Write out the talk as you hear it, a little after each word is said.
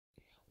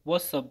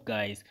What's up,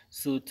 guys?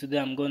 So today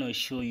I'm going to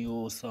show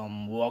you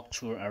some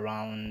walkthrough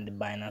around the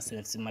Binance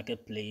NFT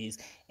Marketplace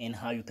and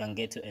how you can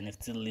get your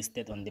NFT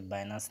listed on the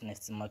Binance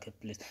NFT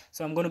Marketplace.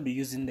 So I'm going to be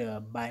using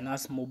the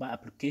Binance mobile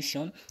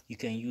application. You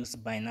can use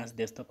Binance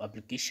desktop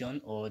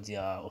application or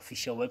their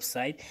official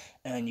website,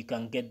 and you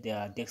can get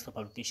their desktop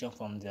application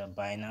from the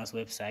Binance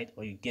website,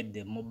 or you get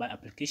the mobile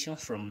application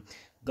from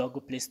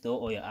Google Play Store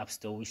or your App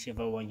Store,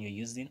 whichever one you're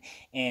using.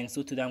 And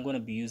so today I'm going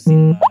to be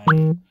using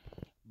my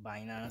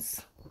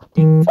Binance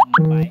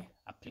mobile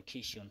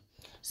application.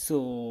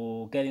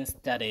 So getting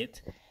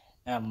started,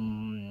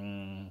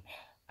 I'm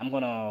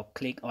gonna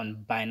click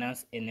on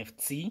Binance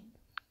NFT,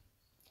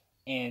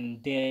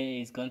 and there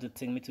is going to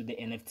take me to the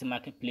NFT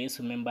marketplace.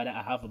 Remember that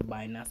I have a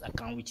Binance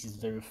account which is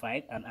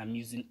verified, and I'm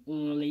using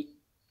only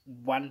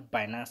one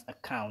Binance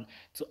account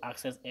to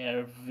access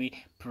every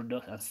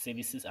product and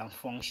services and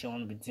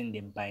function within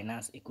the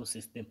Binance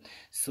ecosystem.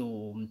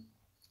 So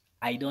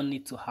I don't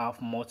need to have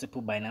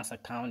multiple Binance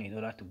account in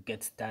order to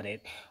get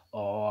started,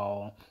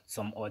 or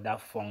some other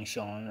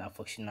function and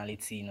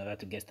functionality in order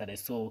to get started.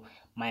 So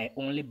my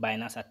only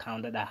Binance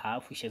account that I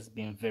have, which has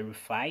been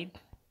verified,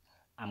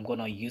 I'm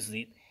gonna use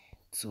it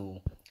to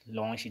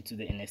launch into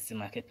the NFT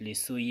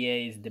marketplace. So here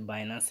is the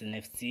Binance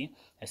NFT.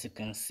 As you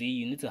can see,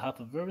 you need to have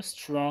a very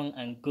strong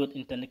and good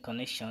internet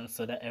connection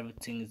so that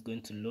everything is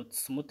going to load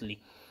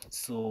smoothly.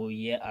 So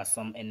here are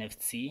some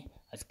NFT.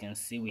 As you can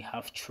see, we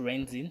have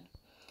trending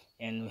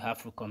and we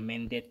have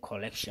recommended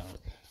collections.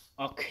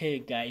 Okay,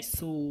 guys,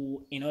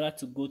 so in order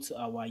to go to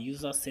our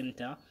user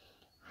center,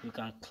 we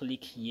can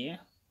click here,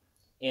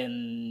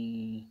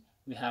 and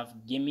we have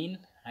gaming,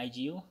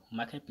 IGO,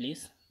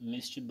 marketplace,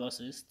 mystery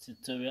boxes,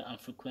 tutorial, and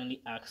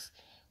frequently asked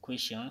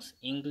questions,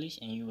 English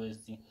and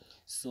USD.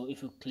 So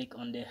if you click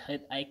on the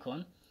head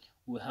icon,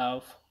 we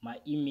have my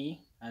email,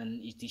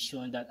 and it is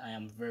showing that I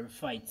am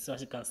verified. So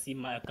as you can see,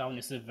 my account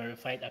is a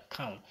verified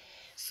account.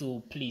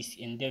 So please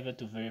endeavor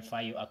to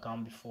verify your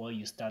account before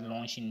you start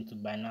launching into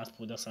Binance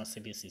products and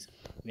services.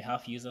 We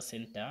have user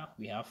center,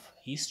 we have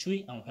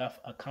history, and we have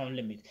account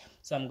limit.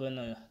 So I'm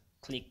gonna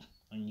click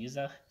on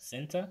user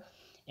center,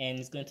 and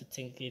it's going to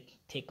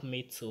take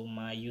me to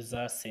my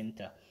user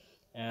center.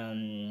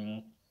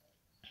 Yeah,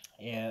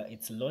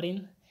 it's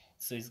loading.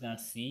 So it's gonna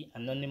see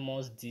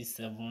anonymous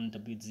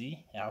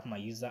D7WZ. I have my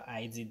user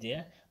ID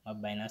there, my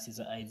Binance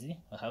user ID.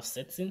 I have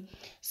setting.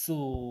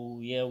 So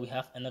yeah, we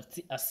have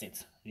NFT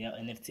assets. Yeah,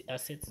 NFT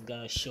assets is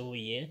gonna show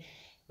here.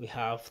 We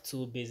have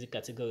two basic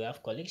categories. We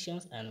have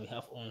collections and we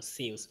have on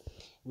sales.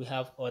 We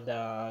have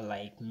other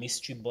like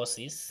mystery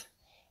bosses,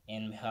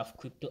 and we have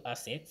crypto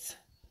assets,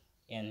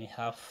 and we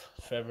have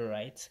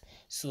favorites.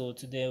 So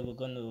today we're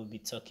going to be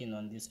talking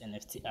on this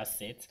NFT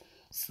asset.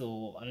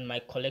 So on my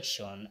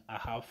collection, I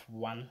have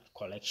one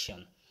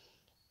collection,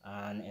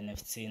 an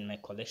NFT in my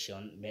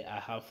collection, but I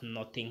have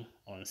nothing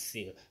on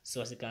sale.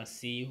 So as you can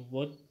see,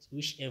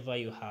 whichever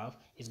you have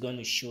is going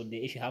to show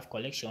there. If you have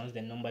collections,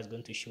 the number is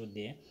going to show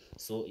there.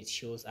 So it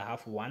shows I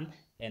have one,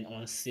 and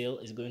on sale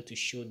is going to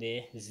show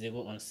there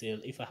 0 on sale.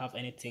 If I have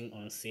anything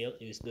on sale,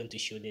 it is going to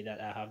show there that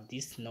I have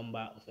this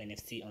number of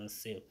NFT on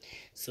sale.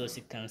 So as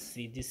you can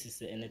see, this is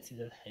the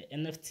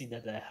NFT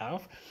that I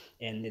have,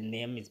 and the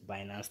name is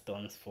Binance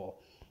Tons for.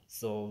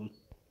 So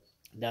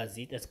that's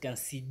it. As you can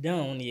see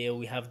down here,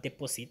 we have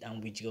deposit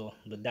and withdraw,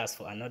 but that's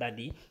for another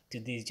day.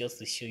 Today is just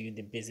to show you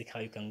the basic how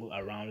you can go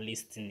around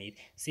listing it.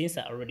 Since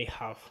I already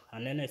have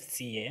an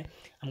NFT here,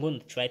 I'm going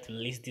to try to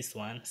list this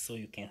one so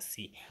you can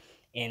see.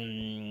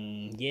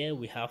 And here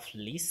we have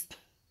list.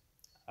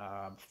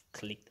 I've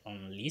clicked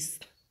on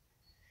list.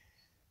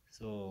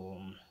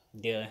 So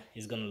there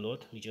is gonna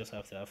load. We just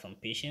have to have some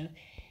patience.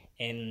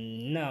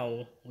 And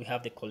now we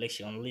have the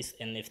collection list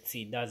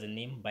NFT. That's the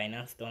name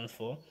Binance stands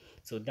for.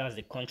 So that's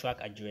the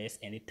contract address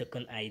and the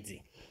token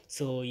ID.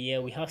 So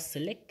here we have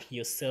select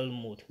your sell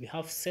mode. We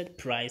have set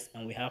price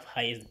and we have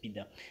highest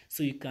bidder.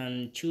 So you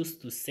can choose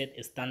to set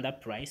a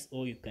standard price,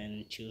 or you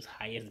can choose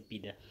highest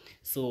bidder.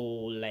 So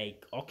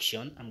like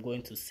auction, I'm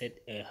going to set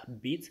a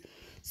bid.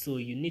 So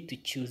you need to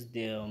choose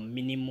the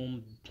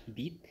minimum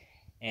bid,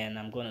 and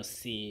I'm gonna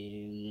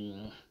say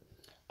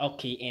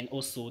okay, and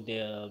also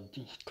the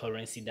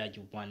currency that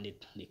you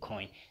wanted, the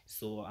coin.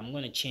 So I'm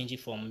going to change it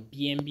from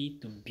BNB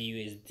to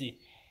BUSD.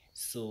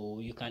 So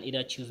you can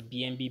either choose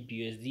BNB,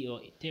 BUSD,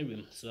 or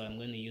Ethereum. So I'm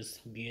going to use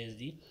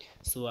BUSD.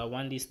 So I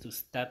want this to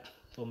start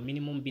for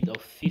minimum bid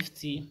of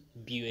 50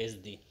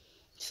 BUSD.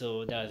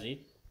 So that's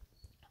it.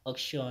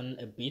 Auction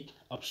a bit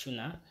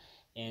optional,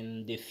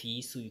 and the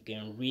fee, so you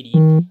can read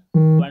it,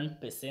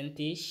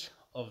 1%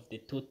 of the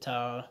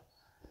total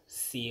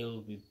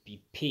sale will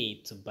be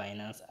paid to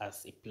Binance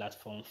as a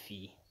platform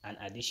fee. An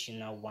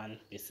additional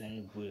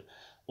 1% will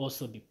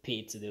also be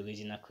paid to the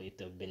original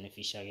creator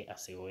beneficiary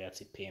as a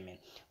royalty payment.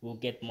 We'll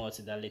get more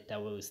to that later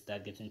when we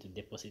start getting to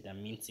deposit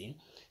and minting.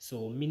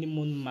 So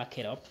minimum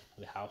market up,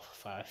 we have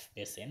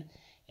 5%,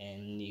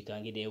 and you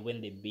can get there when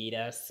the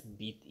bidder's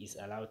bid is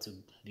allowed to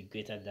be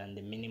greater than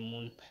the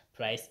minimum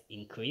price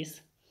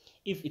increase.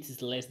 If it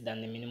is less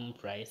than the minimum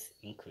price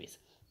increase,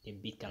 the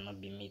bid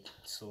cannot be made.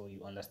 So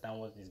you understand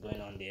what is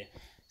going on there.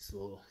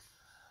 So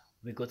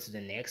we go to the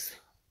next.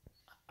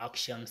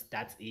 Auction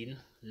starts in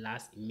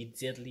last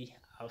immediately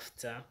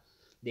after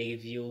the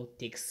review.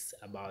 Takes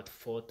about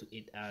 4 to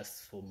 8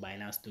 hours for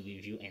Binance to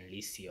review and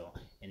list your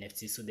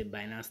NFT. So the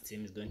Binance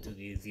team is going to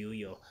review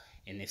your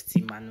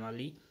NFT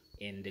manually,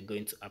 and they're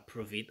going to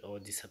approve it or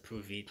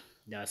disapprove it.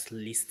 That's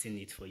listing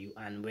it for you.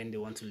 And when they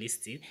want to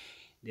list it,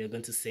 they're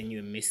going to send you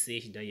a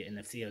message that your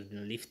NFT has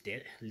been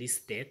listed.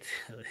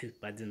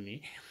 Pardon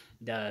me.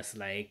 That's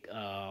like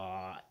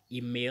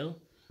email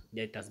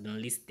that has been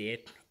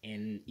listed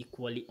and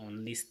equally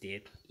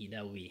unlisted,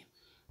 either way.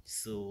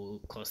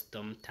 So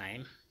custom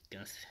time,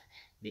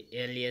 the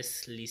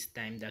earliest list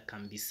time that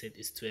can be set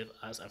is 12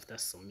 hours after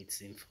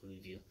submitting for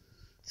review.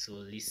 So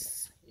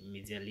list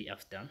immediately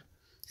after.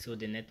 So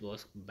the network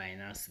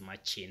Binance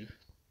matching.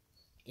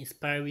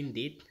 Expiring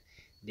date,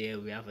 there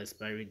we have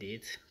expiry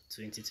date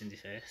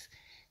 2025,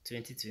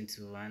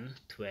 2021,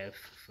 12,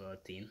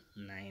 14,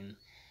 9,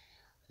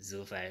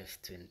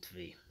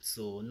 0523.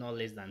 So not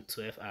less than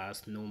 12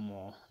 hours, no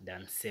more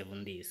than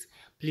 7 days.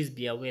 Please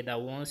be aware that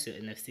once your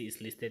NFT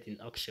is listed in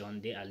auction,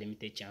 there are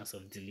limited chance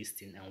of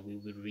delisting, and we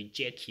will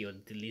reject your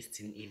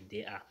delisting if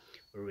there are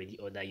already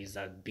other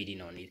users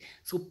bidding on it.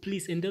 So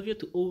please endeavor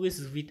to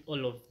always read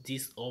all of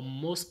this or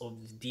most of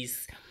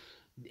this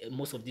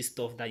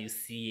stuff that you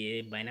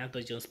see. Binance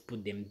don't just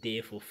put them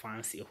there for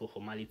fancy or for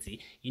formality.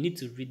 You need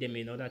to read them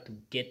in order to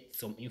get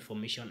some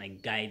information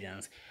and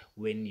guidance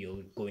when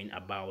you're going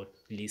about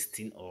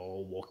listing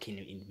or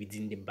working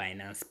within the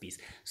Binance space,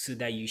 so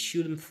that you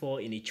shouldn't fall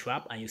in a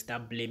trap and you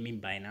start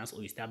blaming Binance,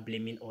 or you start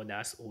blaming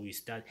others, or you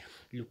start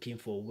looking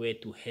for where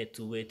to head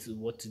to,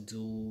 what to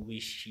do,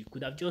 which you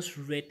could have just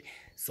read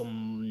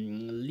some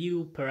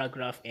little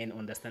paragraph and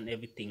understand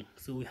everything.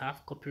 So we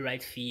have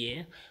copyright fee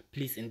here.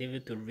 Please endeavor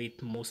to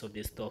read most of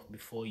the stuff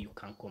before you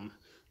can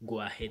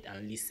go ahead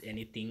and list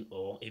anything,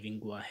 or even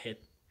go ahead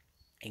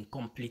and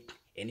complete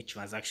any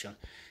transaction.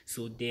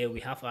 So there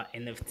we have our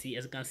NFT.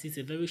 As you can see, it's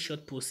a very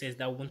short process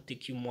that won't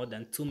take you more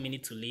than 2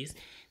 minutes to list.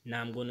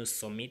 Now I'm going to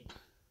submit.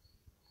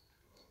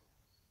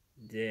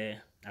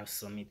 There, I've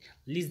submit.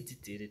 List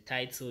detail. The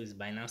title is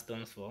Binance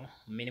stands for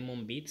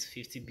minimum bid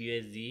 50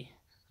 BUSD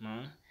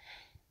man.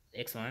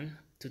 X1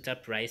 total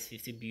price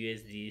 50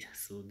 BUSD.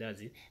 So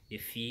that's it. The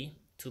fee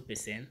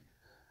 2%.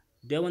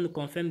 Do I want to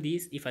confirm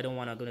this? If I don't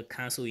want, I'm going to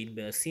cancel it.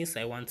 But since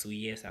I want to,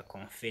 yes, I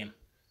confirm.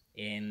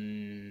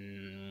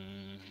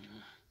 And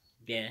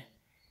yeah,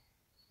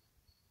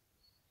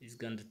 it's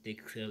going to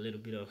take a little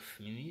bit of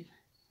minute.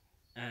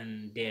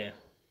 And there,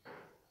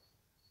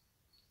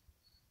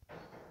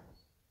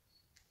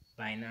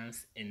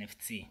 Binance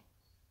NFT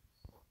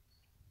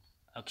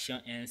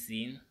auction ends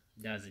in,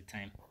 that's the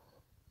time.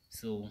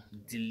 So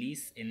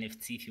delete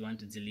NFT if you want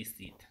to delete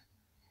it,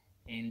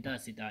 and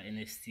that's it. Our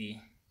NFT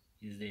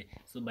is there.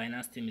 So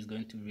Binance team is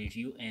going to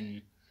review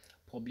and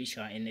publish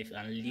our NFT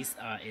and list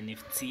our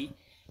NFT,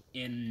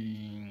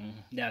 and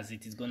that's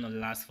it. It's going to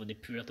last for the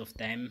period of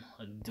time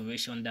or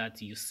duration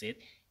that you set.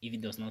 If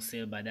it does not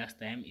sell by that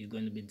time, it's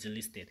going to be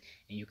delisted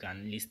and you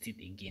can list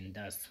it again.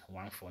 That's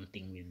one fun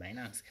thing with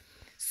Binance.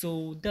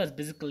 So that's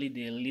basically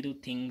the little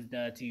things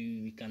that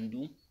you can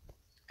do.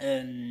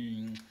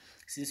 And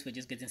since we're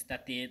just getting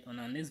started, on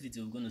our next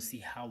video we're going to see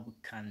how we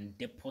can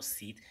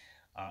deposit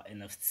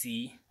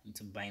NFT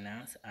into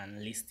Binance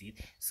and list it.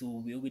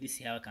 So we already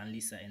see how I can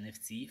list an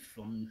NFT,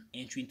 from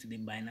entering to the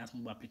Binance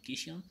mobile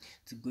application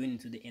to going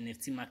into the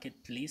NFT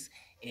marketplace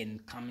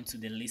and coming to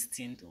the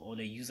listing or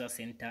the user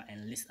center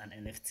and list an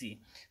NFT.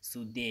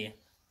 So there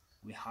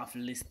we have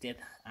listed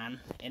an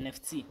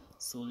NFT.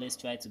 So let's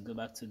try to go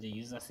back to the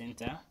user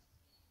center,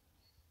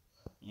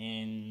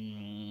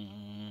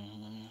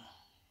 and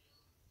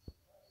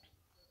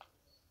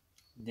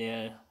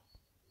there,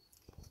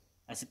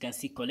 as you can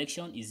see,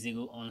 collection is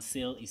 0, on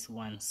sale is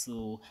 1.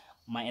 So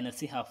my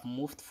NFT have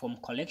moved from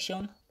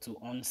collection to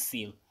on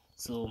sale.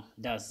 So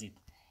that's it.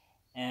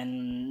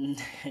 And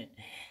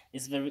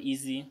it's very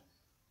easy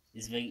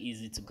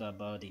to go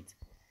about it.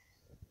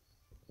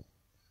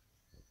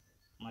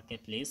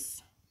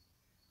 Marketplace,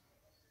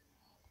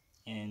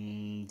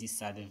 and these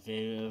are the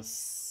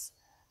various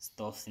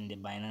stuffs in the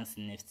Binance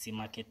NFT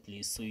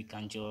marketplace, so you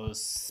can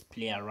just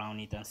play around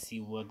it and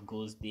see what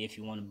goes there if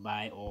you want to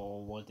buy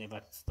or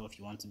whatever stuff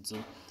you want to do.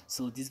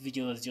 So this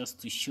video is just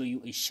to show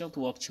you a short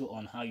walkthrough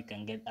on how you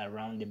can get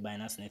around the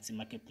Binance NFT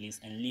marketplace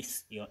and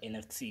list your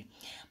NFT.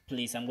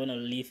 Please, I'm going to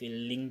leave a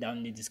link down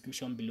in the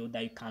description below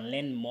that you can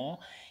learn more.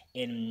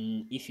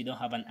 And if you don't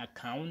have an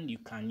account, you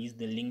can use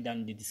the link down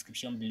in the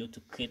description below to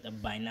create a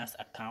Binance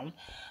account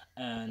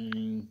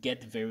and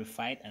get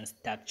verified and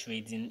start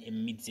trading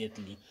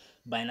immediately.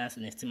 Binance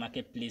NFT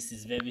marketplace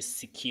is very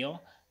secure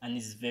and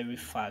it's very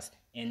fast,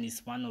 and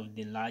it's one of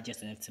the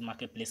largest NFT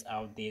marketplace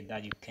out there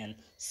that you can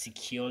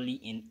securely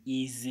and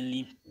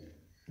easily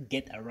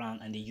get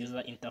around, and the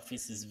user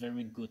interface is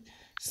very good,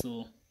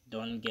 so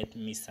don't get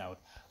missed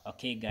out.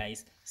 Okay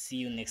guys, see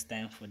you next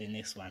time for the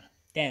next one.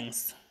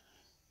 Thanks.